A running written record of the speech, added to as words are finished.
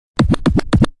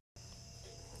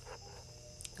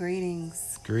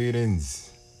Greetings.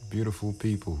 Greetings, beautiful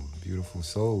people, beautiful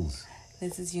souls.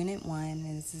 This is Unit 1,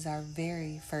 and this is our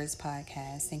very first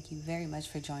podcast. Thank you very much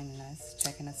for joining us,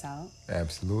 checking us out.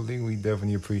 Absolutely, we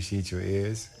definitely appreciate your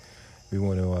ears. We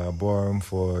want to borrow them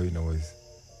for, as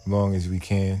long as we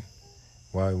can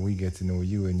while we get to know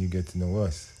you and you get to know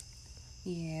us.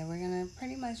 Yeah, we're going to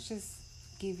pretty much just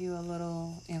give you a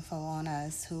little info on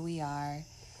us, who we are,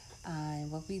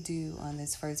 and what we do on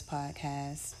this first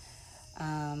podcast.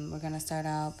 We're going to start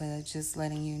out by just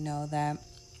letting you know that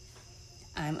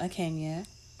I'm Akenya.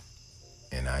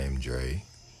 And I am Dre.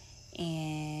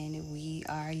 And we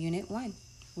are Unit 1.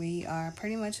 We are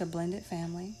pretty much a blended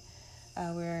family.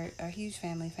 We're a huge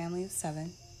family of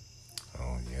 7.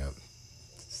 Oh, yep.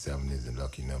 7 is a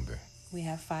lucky number. We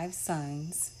have 5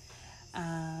 sons,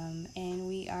 and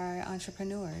we are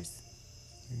entrepreneurs.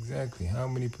 Exactly. How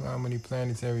many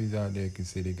planetaries out there can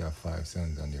say they got 5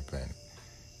 suns on their planet?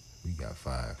 We got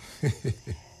 5.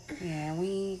 Yeah,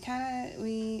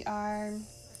 we are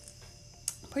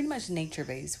pretty much nature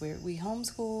based. We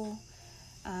homeschool.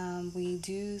 We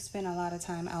do spend a lot of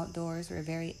time outdoors. We're a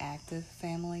very active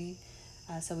family,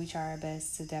 so we try our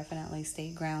best to definitely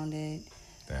stay grounded.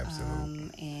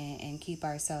 Absolutely. And keep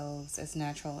ourselves as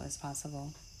natural as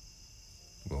possible.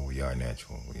 Well, we are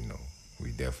natural.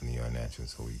 We definitely are natural.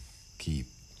 So we keep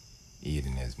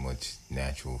eating as much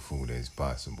natural food as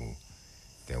possible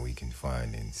that we can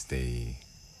find and stay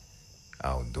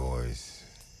outdoors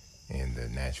in the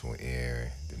natural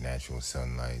air, the natural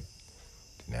sunlight,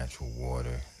 the natural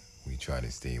water. We try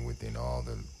to stay within all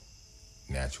the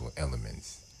natural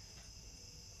elements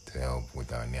to help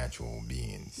with our natural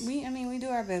beings. We do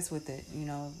our best with it.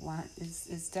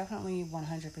 It's definitely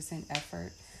 100%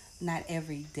 effort. Not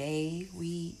every day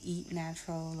we eat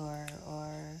natural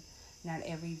or not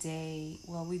every day.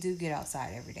 Well, we do get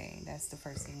outside every day. That's the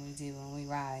first thing we do when we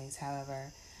rise.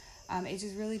 However, it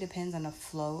just really depends on the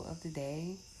flow of the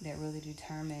day that really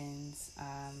determines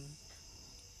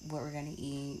what we're going to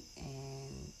eat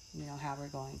and, how we're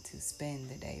going to spend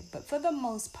the day. But for the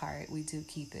most part, we do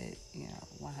keep it,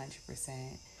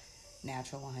 100%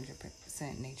 natural,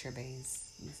 100% nature-based.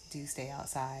 We do stay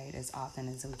outside as often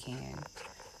as we can.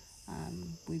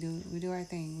 We do our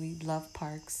thing. We love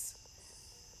parks.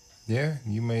 Yeah,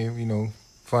 you may,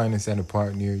 find us at a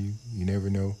park near you. You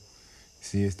never know.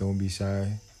 See us, don't be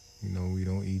shy. We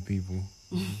don't eat people.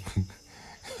 You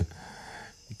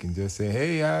can just say,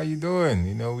 hey, how you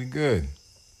doing? We good.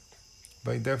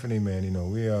 But definitely, man,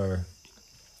 we're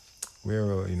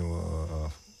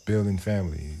a building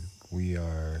family. We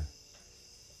are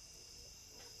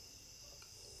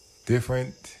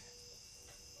different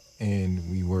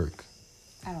and we work.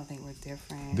 I don't think we're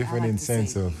different. Different in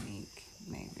sense of unique,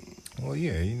 maybe. Well,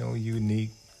 yeah,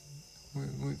 unique.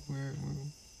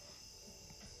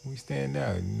 We stand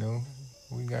out.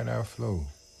 We got our flow.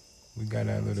 We got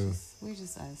our little. We're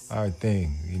just us. Our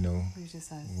thing. We're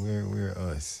just us. We're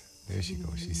us. There she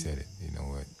goes. She said it. You know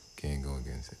what? Can't go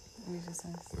against it. We're just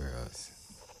us. We're us.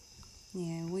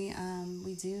 Yeah,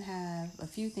 we do have a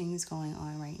few things going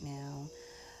on right now.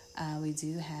 We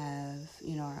do have,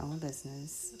 our own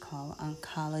business called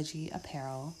Ankhology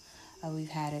Apparel. We've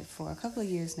had it for a couple of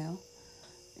years now,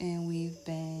 and we've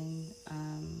been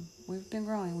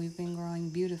growing. We've been growing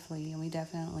beautifully, and we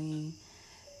definitely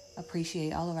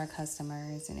appreciate all of our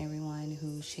customers and everyone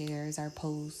who shares our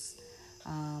posts,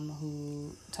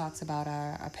 who talks about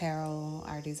our apparel,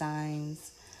 our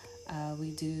designs.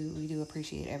 We do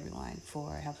appreciate everyone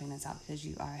for helping us out because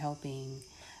you are helping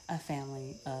a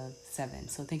family of 7.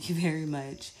 So thank you very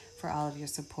much for all of your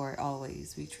support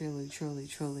always. We truly, truly,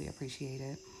 truly appreciate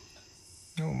it.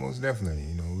 No, most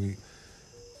definitely.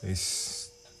 It's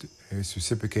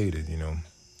reciprocated.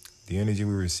 The energy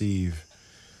we receive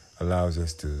allows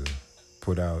us to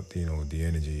put out, the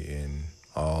energy in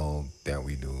all that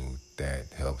we do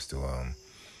that helps to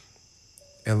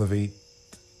elevate,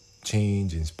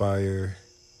 change, inspire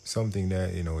something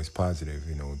that is positive.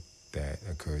 That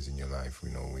occurs in your life. We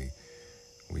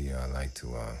like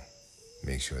to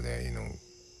make sure that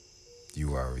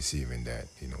you are receiving that.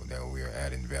 That we are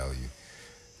adding value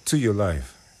to your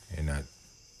life and not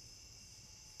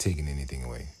taking anything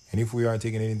away. And if we are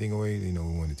taking anything away, we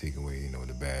want to take away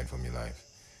the bad from your life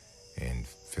and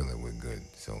fill it with good.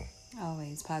 So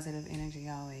always positive energy.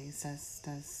 Always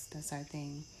that's our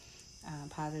thing.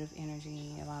 Positive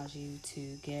energy allows you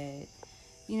to get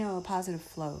a positive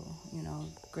flow.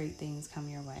 Great things come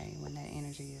your way when that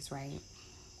energy is right.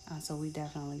 So we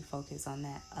definitely focus on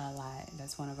that a lot.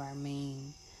 That's one of our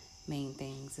main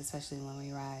things, especially when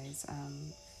we rise.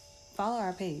 Follow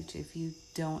our page if you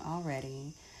don't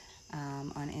already.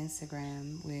 On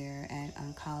Instagram, we're at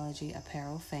Ankhology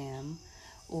Apparel Fam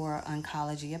or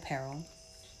Ankhology Apparel.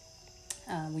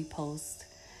 We post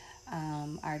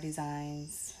our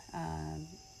designs,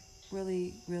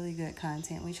 really, really good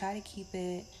content. We try to keep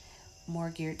it more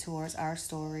geared towards our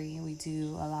story. We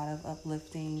do a lot of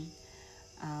upliftment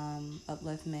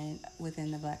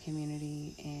within the Black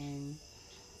community, and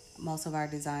most of our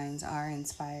designs are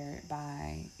inspired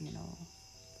by,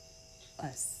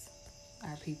 us,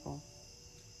 our people.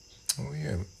 Oh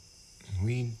yeah,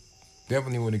 we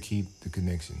definitely want to keep the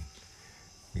connection.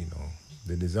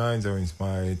 The designs are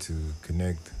inspired to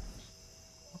connect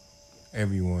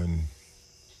everyone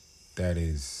that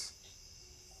is,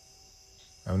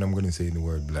 and I'm going to say the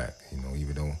word black,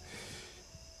 even though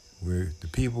we're the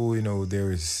people,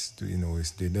 there is,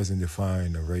 it doesn't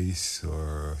define a race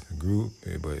or a group,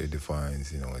 but it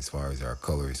defines, as far as our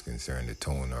color is concerned, the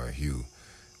tone or hue.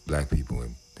 Black people,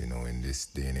 in this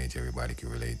day and age, everybody can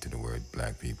relate to the word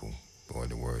black people or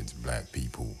the words black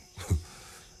people.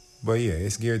 But yeah,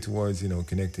 it's geared towards,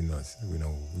 connecting us,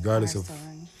 regardless of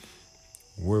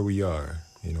where we are,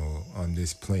 on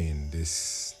this plane,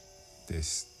 this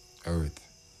earth,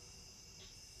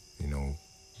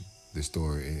 the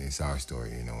story is our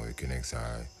story, it connects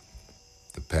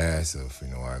the past of,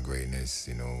 our greatness,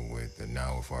 with the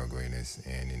now of our greatness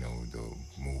and, the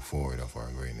move forward of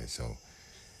our greatness. So,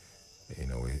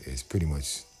 it's pretty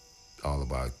much all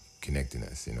about connecting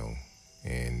us,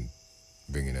 and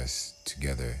bringing us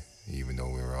together, even though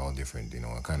we were all different,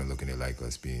 and kind of looking at it like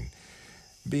us being,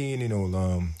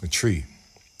 a tree.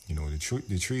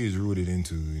 The tree is rooted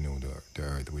into, the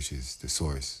earth, which is the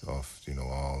source of,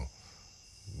 all,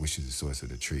 which is the source of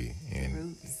the tree.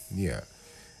 And yeah,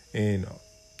 and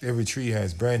every tree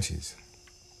has branches.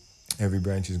 Every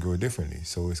branches grow differently.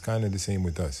 So it's kind of the same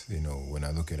with us. When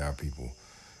I look at our people,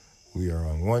 we are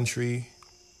on one tree,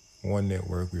 one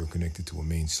network. We are connected to a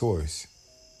main source.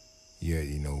 Yet,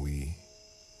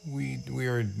 we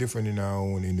are different in our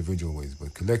own individual ways,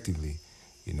 but collectively,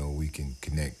 we can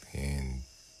connect and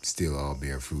still all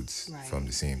bear fruits from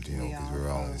the same, because we're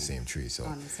all on the same tree. So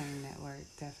on the same network,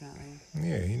 definitely.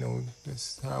 Yeah,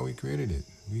 that's how we created it.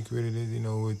 We created it,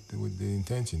 with the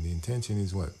intention. The intention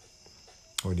is what?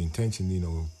 Or the intention,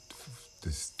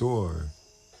 the store,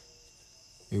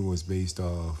 it was based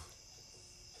off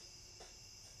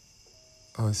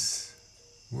us.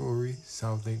 Where were we?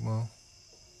 South Lake Mall?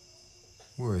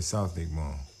 We were at South Lake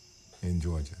Mall in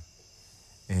Georgia.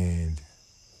 And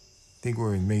I think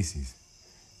we're in Macy's.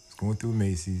 It's going through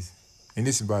Macy's. And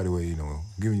this is, by the way,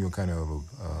 giving you a kind of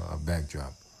a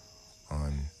backdrop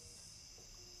on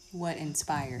what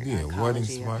inspired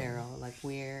Ankhology Apparel, like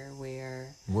where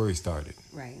it started.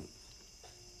 Right.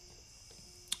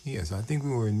 Yeah, so I think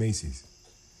we were in Macy's.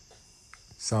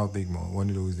 South Lake Mall, one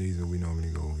of those days where we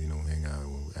normally go, hang out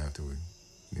afterward,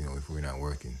 if we're not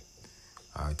working.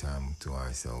 Our time to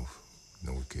ourselves,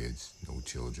 no kids, no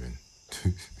children.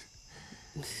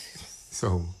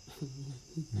 So,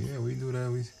 yeah, we do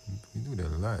that. We do that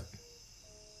a lot.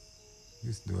 We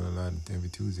used to do it a lot every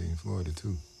Tuesday in Florida,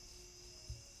 too.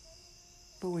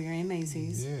 But we were in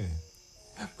Macy's.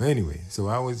 Yeah. But anyway, so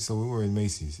we were in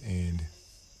Macy's, and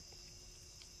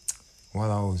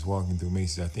while I was walking through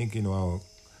Macy's, I think,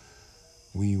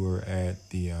 we were at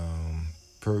the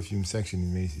perfume section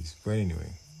in Macy's. But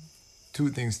anyway, two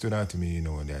things stood out to me,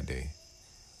 on that day.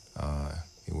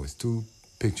 It was two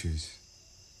pictures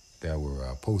that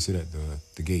were posted at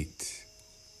the gate,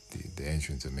 the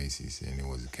entrance of Macy's, and it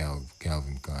was a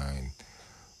Calvin Klein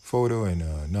photo and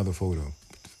another photo.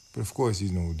 But of course,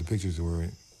 the pictures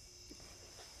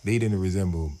they didn't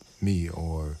resemble me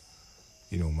or,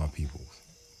 my people.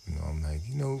 I'm like,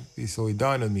 so it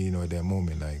dawned on me, at that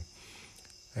moment, like,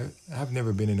 I've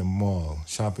never been in a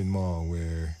shopping mall,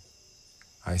 where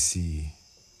I see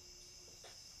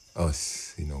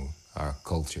us, our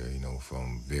culture,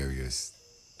 from various,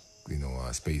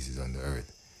 spaces on the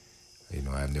earth.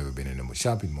 I've never been in a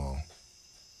shopping mall,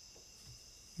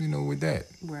 with that.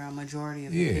 Where a majority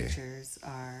of the pictures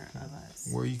are of us.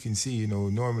 Where you can see,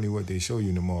 normally what they show you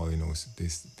in the mall,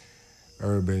 this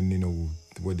urban,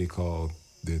 what they call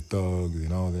the thugs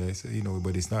and all that, so,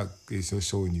 but it's not, it's just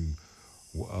showing you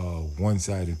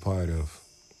one-sided part of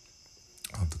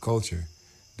the culture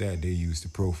that they use to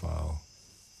profile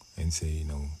and say,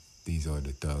 these are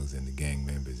the thugs and the gang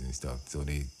members and stuff. So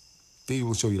they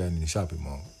will show you that in the shopping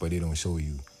mall, but they don't show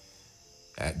you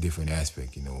at different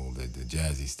aspect, the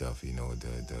jazzy stuff,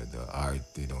 the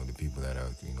art, the people that are,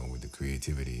 with the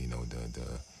creativity,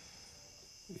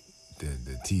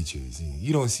 the teachers.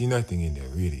 You don't see nothing in there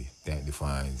really that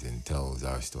defines and tells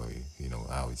our story,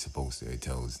 how it's supposed to. It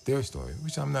tells their story,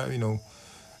 which I'm not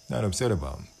not upset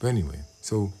about. But anyway,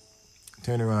 so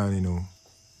turn around,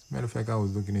 matter of fact, I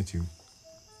was looking at you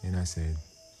and I said,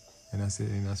 and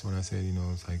that's when I said,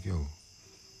 it's like, yo,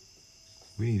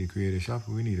 we need to create a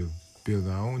shopping, we need to build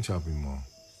our own shopping mall.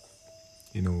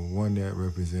 One that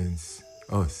represents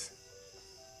us.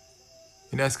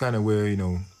 And that's kind of where,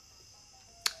 the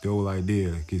whole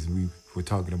idea, because we're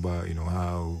talking about,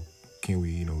 how can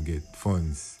we, get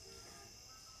funds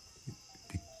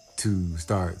to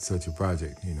start such a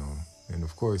project, And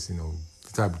of course,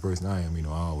 the type of person I am, I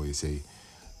always say,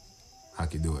 I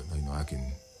can do it. I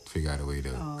can figure out a way to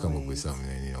come up with something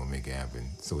and, make it happen.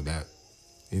 So that,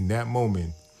 in that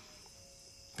moment,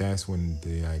 that's when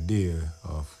the idea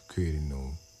of creating,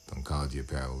 Ankhology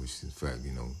Apparel, which in fact,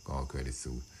 all credits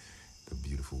to the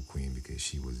beautiful queen, because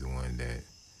she was the one that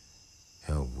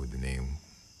helped with the name,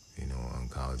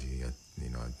 Ankhology. I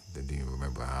didn't even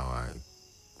remember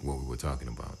what we were talking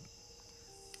about.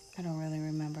 I don't really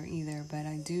remember either, but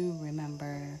I do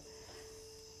remember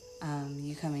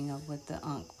you coming up with the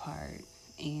Ankh part.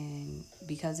 And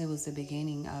because it was the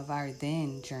beginning of our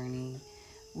then journey,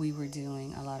 we were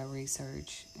doing a lot of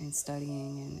research and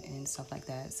studying and stuff like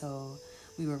that. So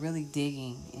we were really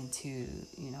digging into,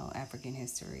 African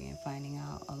history and finding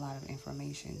out a lot of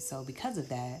information. So because of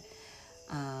that,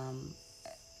 I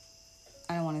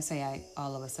don't want to say I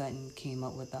all of a sudden came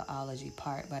up with the ology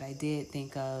part, but I did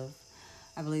think of,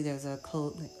 I believe there's a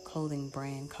clothing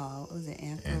brand called, what was it,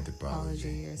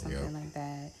 Anthropology or something like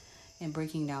that. And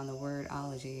breaking down the word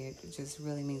ology, it just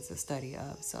really means the study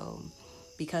of. So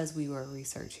because we were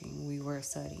researching, we were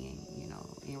studying,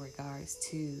 in regards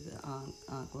to the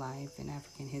Ankh life and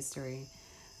African history,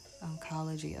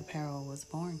 Ankhology Apparel was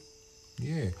born.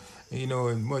 Yeah. And,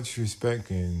 in much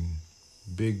respect and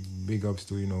big ups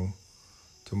to,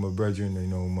 to my brethren,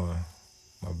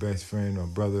 my best friend, my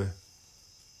brother,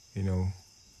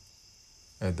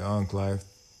 at the Ankh Life,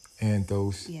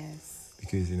 Anthos. Yes.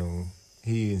 Because,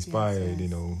 he inspired,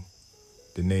 yes.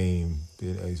 The name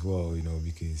as well,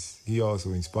 because he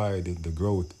also inspired the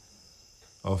growth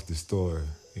of the store,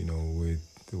 with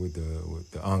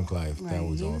the Ankh Life that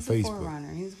was on Facebook.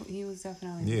 Forerunner. He was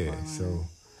definitely the forerunner. So,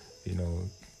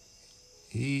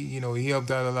 he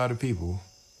helped out a lot of people,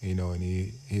 and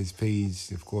his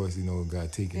page, of course,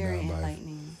 got taken down by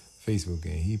Facebook,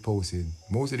 and he posted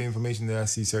most of the information that I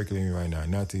see circulating right now,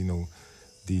 not to,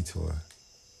 detour.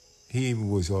 He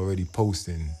was already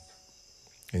posting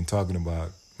and talking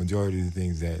about majority of the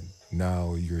things that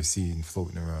now you're seeing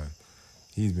floating around.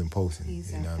 He's been posting,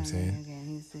 he's you know what I'm saying?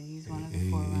 Again, he's one of the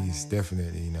forerunners. He's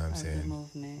definitely, you know what I'm saying? The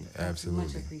movement. Absolutely.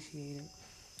 Much appreciated.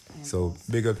 So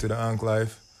big up to the Ankh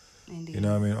Life. Indeed. You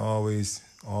know what I mean? Always,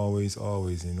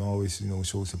 and always,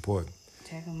 show support.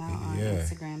 Check him out on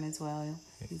Instagram as well.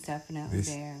 He's definitely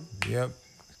there. Yep.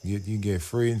 You get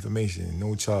free information,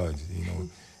 no charge.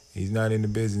 He's not in the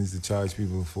business to charge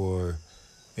people for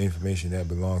information that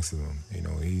belongs to them.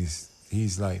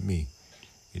 He's like me.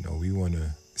 We want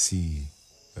to see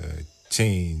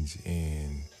change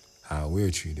in how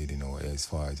we're treated, as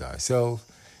far as ourselves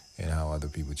and how other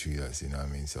people treat us, you know what I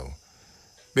mean? So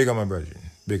big up my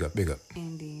brethren. Big up.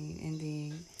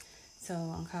 Indeed. So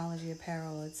Ankhology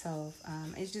Apparel itself,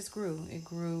 it just grew. It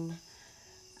grew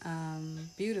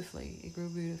beautifully.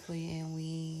 And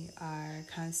we are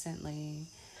constantly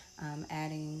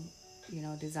adding,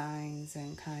 designs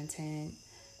and content,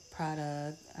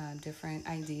 product, different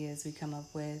ideas we come up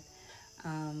with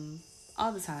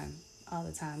all the time.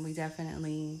 We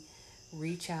definitely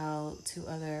reach out to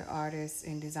other artists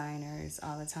and designers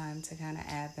all the time to kind of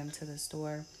add them to the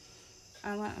store.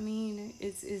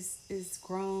 It's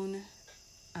grown,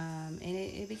 and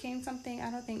it became something.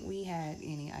 I don't think we had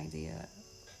any idea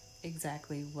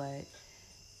exactly what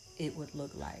it would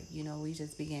look like. We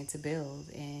just began to build,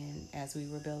 and as we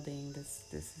were building, this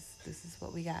is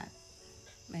what we got,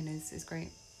 and it's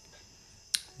great.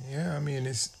 Yeah,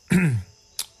 it's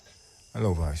I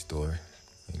love our store.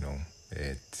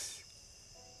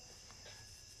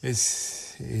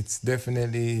 It's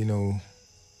definitely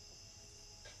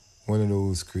one of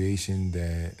those creations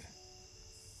that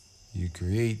you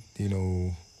create.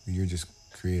 You're just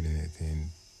creating it and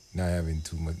not having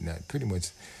too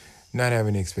much, not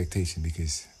having expectation,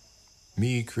 because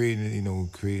me creating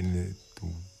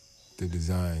the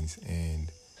designs, and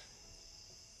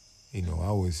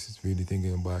I was really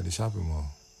thinking about the shopping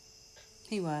mall.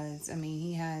 He was.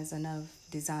 He has enough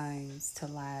designs to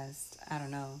last. I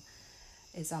don't know.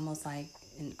 It's almost like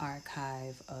an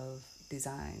archive of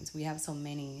designs. We have so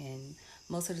many, and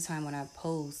most of the time when I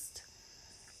post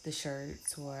the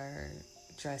shirts or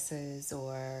dresses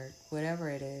or whatever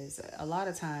it is, a lot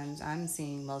of times I'm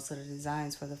seeing most of the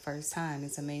designs for the first time.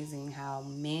 It's amazing how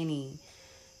many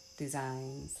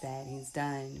designs that he's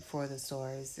done for the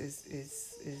stores is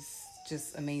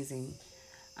just amazing.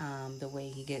 The way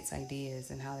he gets ideas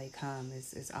and how they come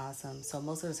is awesome. So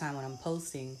most of the time when I'm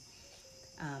posting,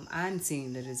 I'm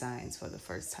seeing the designs for the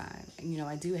first time. You know,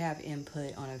 I do have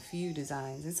input on a few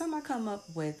designs, and some I come up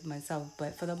with myself,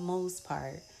 but for the most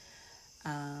part,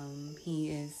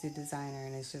 he is the designer,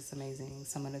 and it's just amazing.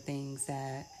 Some of the things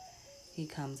that he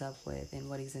comes up with and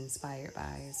what he's inspired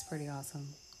by is pretty awesome.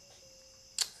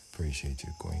 Appreciate you,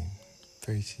 Queen.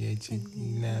 Appreciate you.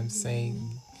 You know what I'm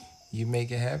saying? You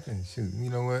make it happen. Shoot, you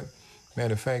know what?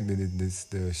 Matter of fact,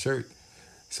 the shirt.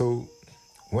 So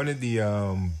one of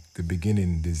the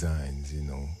beginning designs, you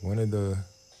know, one of the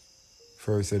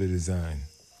first set of design,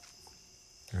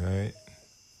 right?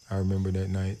 I remember that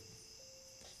night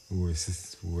we were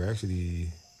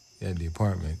actually at the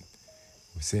apartment.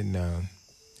 We're sitting down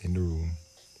in the room,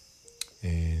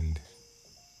 and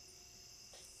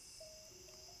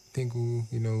I think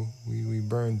we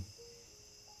burned.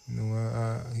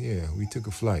 Yeah, we took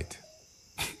a flight,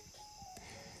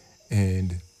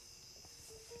 and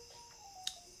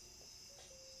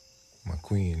my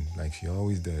queen, like she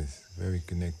always does, very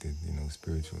connected,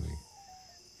 spiritually.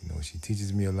 She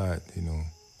teaches me a lot,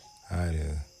 how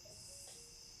to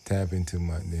tap into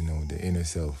my, the inner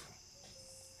self.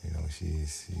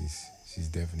 She's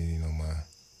definitely,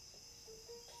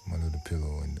 my little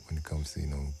pillow when it comes to,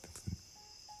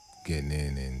 getting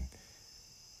in and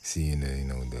seeing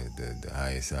the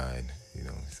higher side,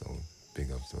 so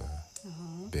big up to her.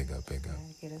 Uh-huh. Big up.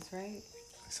 Get us right.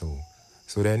 So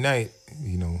that night,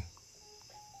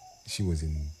 she was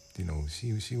in,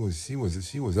 she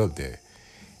was up there,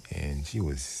 and she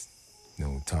was,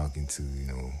 talking to,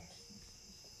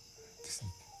 just,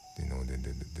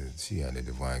 she had a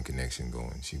divine connection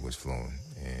going. She was flowing,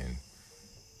 and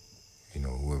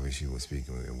whoever she was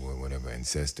speaking with, whatever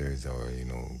ancestors or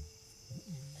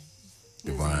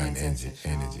divine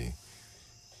energy,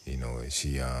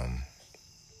 she I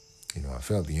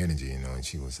felt the energy, and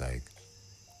she was like,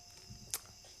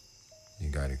 you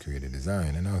got to create a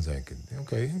design. And I was like,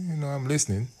 okay, I'm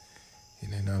listening.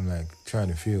 And then I'm like trying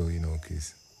to feel,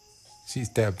 because she's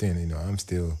tapped in, I'm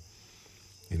still,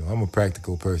 I'm a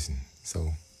practical person.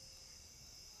 So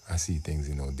I see things,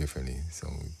 differently. So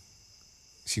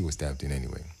she was tapped in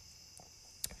anyway.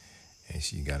 And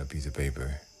she got a piece of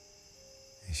paper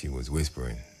and she was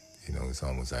whispering, it's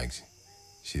almost like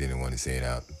she didn't want to say it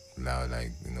out loud,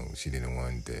 like, she didn't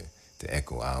want to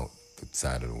echo out the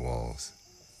side of the walls.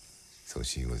 So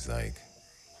she was like,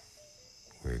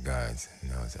 we're gods.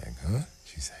 And I was like, huh?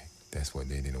 She's like, that's what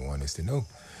they didn't want us to know.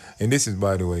 And this is,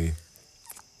 by the way,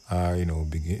 our,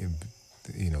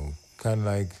 kind of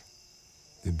like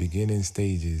the beginning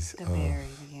stages The very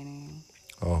beginning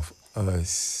of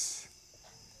us,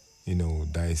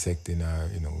 dissecting our,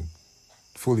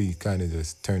 fully kind of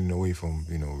just turning away from,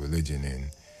 religion and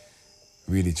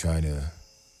really trying to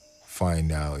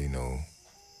find out,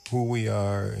 who we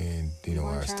are and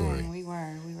our story. We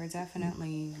were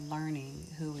definitely learning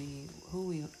who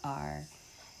we are,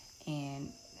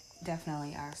 and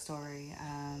definitely our story.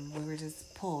 We were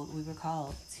just pulled. We were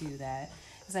called to that.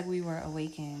 It's like we were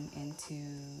awakened into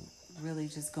really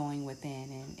just going within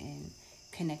and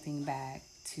connecting back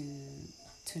to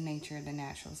nature, the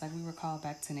natural. It's like we were called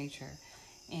back to nature,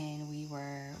 and we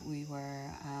were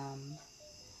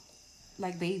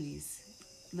like babies.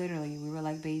 Literally, we were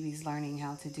like babies learning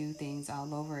how to do things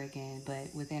all over again,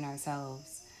 but within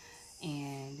ourselves.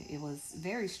 And it was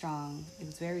very strong. It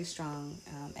was very strong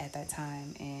at that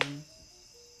time. And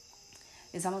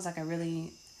it's almost like I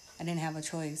didn't have a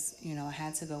choice. I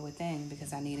had to go within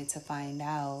because I needed to find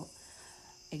out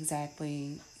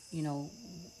exactly,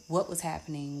 what was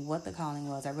happening, what the calling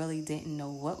was. I really didn't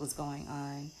know what was going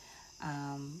on.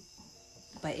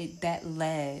 But that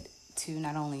led to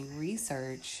not only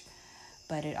research,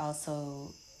 but it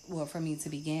also, for me to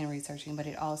begin researching, but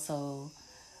it also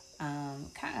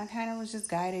kind of was just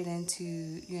guided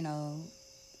into,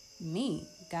 me,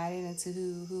 guided into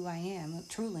who I am,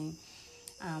 truly,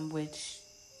 which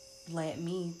led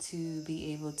me to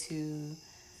be able to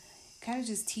kind of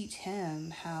just teach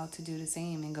him how to do the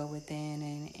same and go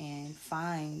within and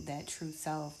find that true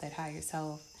self, that higher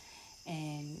self,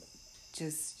 and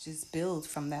just build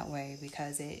from that way,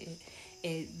 because it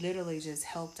literally just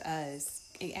helped us.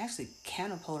 It actually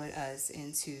catapulted us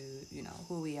into,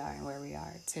 who we are and where we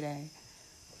are today.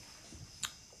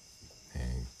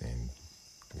 And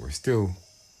we're still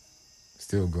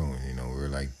growing, we're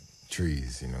like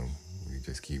trees, we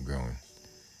just keep growing.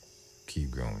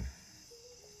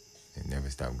 It never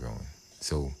stopped growing.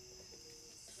 So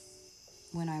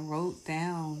when I wrote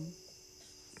down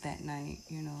that night,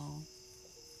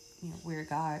 we're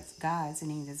gods,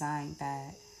 and he designed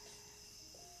that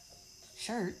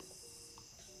shirt,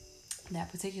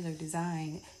 that particular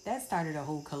design, that started a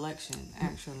whole collection,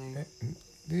 actually.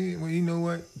 Well, you know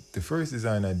what? The first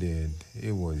design I did,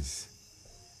 it was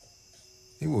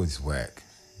whack.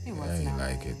 It was I ain't not.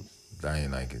 like it. I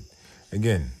ain't like it.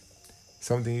 Again,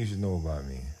 something you should know about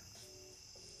me.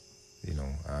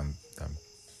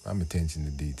 I'm attention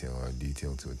to detail, or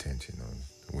detail to attention,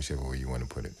 or whichever way you want to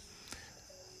put it.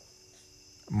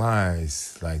 My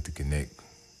eyes like to connect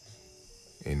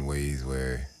in ways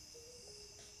where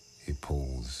it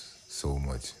pulls so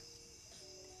much.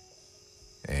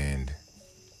 And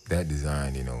that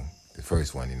design, the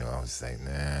first one, I was like,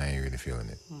 nah, I ain't really feeling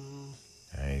it.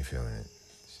 I ain't feeling it.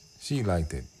 She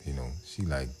liked it, She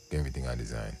liked everything I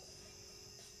designed.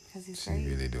 Because he's she great.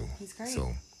 Really do. He's great.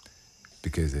 So,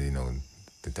 because of,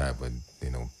 the type of,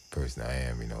 person I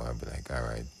am, I'd be like, all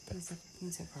right.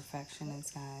 He's a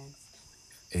perfectionist, guys.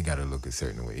 It got to look a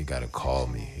certain way. It got to call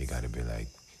me. It got to be like,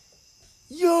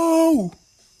 yo,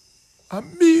 I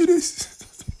made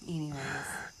this. Anyways.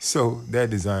 So that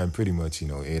design pretty much, I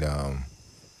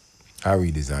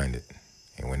redesigned it.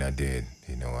 And when I did,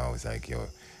 I was like, yo,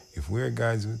 if we're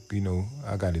guys,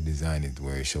 I got to design it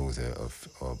where it shows a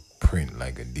print,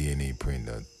 like a DNA print,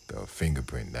 a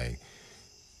fingerprint, like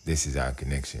this is our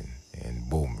connection. And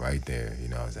boom, right there,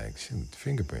 I was like, shoot,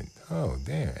 fingerprint. Oh,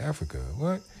 damn, Africa,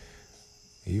 what?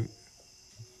 And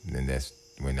that's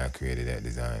when I created that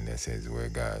design that says we're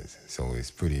gods. So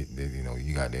it's pretty,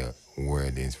 you got there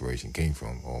where the inspiration came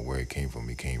from, or where it came from.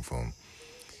 It came from,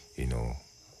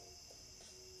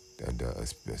 a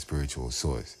spiritual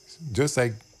source. Just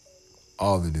like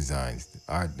all the designs,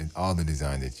 all the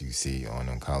designs that you see on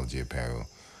Ankhology Apparel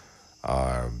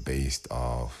are based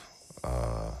off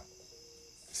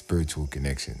spiritual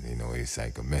connection. It's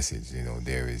like a message.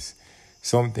 There is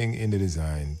something in the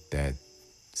design that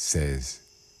says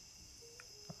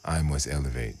I must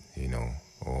elevate,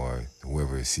 or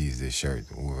whoever sees this shirt,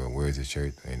 whoever wears the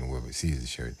shirt, and whoever sees the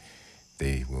shirt,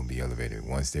 they will be elevated.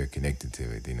 Once they're connected to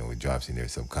it, it drops in their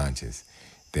subconscious.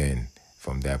 Then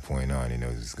from that point on,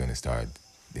 it's going to start,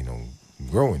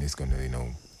 growing. It's going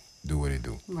to, do what it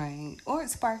do. Right. Or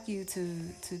it spark you to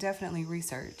definitely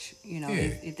research.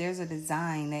 If there's a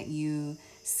design that you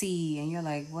see and you're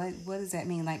like, what does that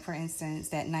mean? Like, for instance,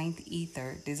 that ninth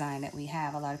ether design that we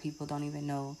have, a lot of people don't even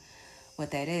know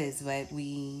what that is. But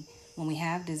when we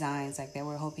have designs like that,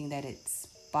 we're hoping that it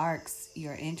sparks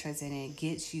your interest and it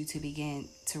gets you to begin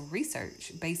to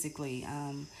research, basically.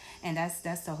 And that's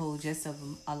the whole gist of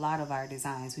a lot of our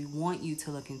designs. We want you to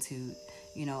look into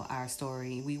our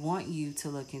story. We want you to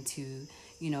look into,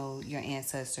 your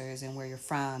ancestors and where you're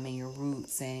from and your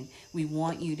roots. And we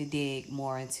want you to dig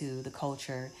more into the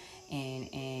culture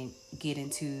and get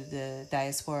into the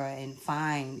diaspora and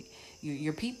find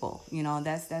your people.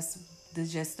 That's the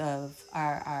gist of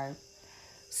our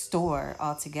store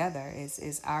altogether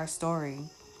is our story,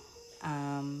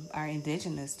 our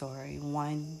indigenous story,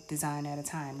 one design at a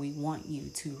time. We want you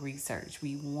to research.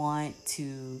 We want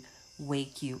to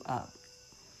wake you up.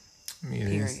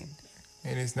 Period.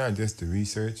 And it's not just the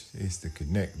research, it's the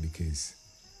connect, because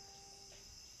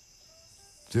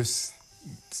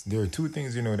there are two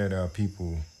things, that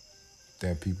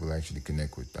people actually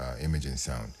connect with, image and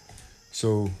sound.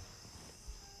 So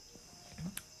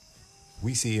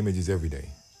we see images every day.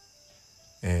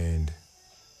 And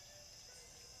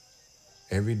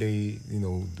every day,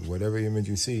 whatever image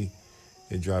you see,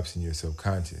 it drops in your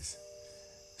subconscious.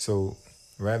 So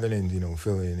rather than,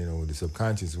 filling, the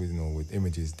subconscious with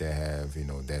images that have,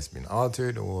 that's been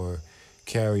altered or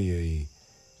carry a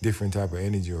different type of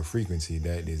energy or frequency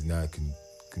that is not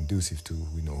conducive to,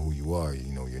 who you are,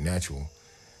 your natural.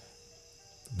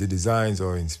 The designs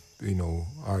are,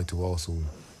 are to also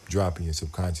drop in your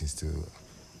subconscious to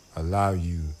allow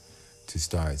you to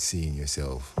start seeing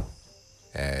yourself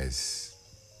as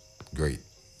great,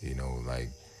 like,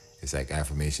 it's like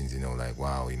affirmations, like,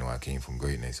 wow, I came from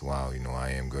greatness. Wow,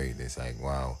 I am great. It's like,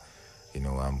 wow,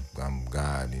 I'm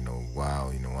God,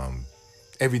 wow, I'm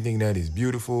everything that is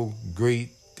beautiful,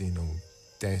 great,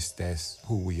 that's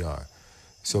who we are.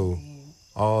 So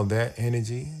all that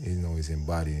energy, is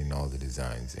embodied in all the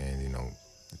designs. And,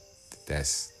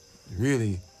 that's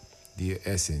really the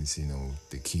essence,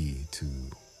 the key to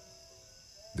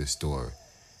the store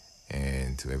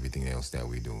and to everything else that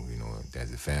we do,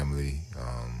 as a family,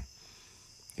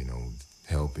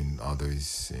 helping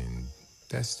others, and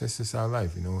that's just our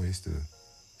life, is to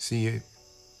see it,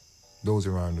 those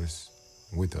around us,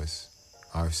 with us,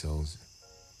 ourselves,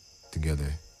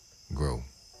 together grow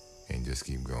and just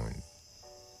keep growing.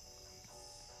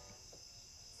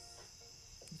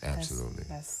 Absolutely.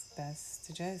 That's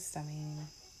the gist. I mean,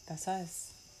 that's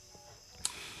us.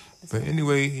 But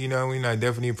anyway, I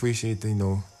definitely appreciate,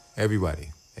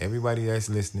 everybody that's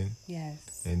listening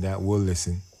Yes. and that will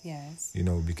listen, Yes.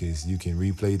 because you can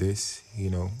replay this,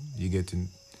 you get to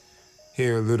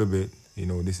hear a little bit,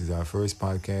 this is our first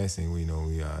podcast and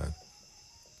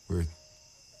we're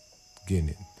getting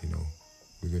it,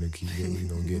 we're going to keep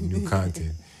getting new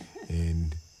content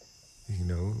and,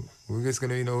 we're just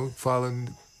going to, follow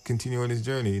and continue on this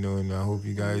journey, and I hope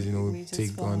you guys,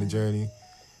 take on the journey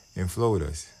and flow with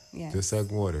us. Yes. Just like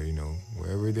water,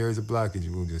 wherever there's a blockage,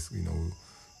 we'll just,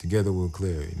 together we'll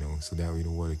clear, so that way the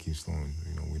water keeps flowing.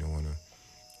 We don't want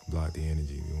to block the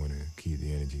energy. We want to keep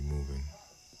the energy moving.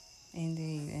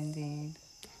 Indeed.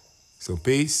 So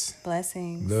peace,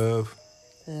 blessings, love,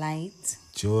 light,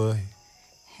 joy,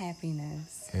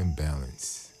 happiness, and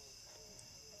balance.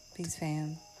 Peace,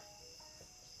 fam.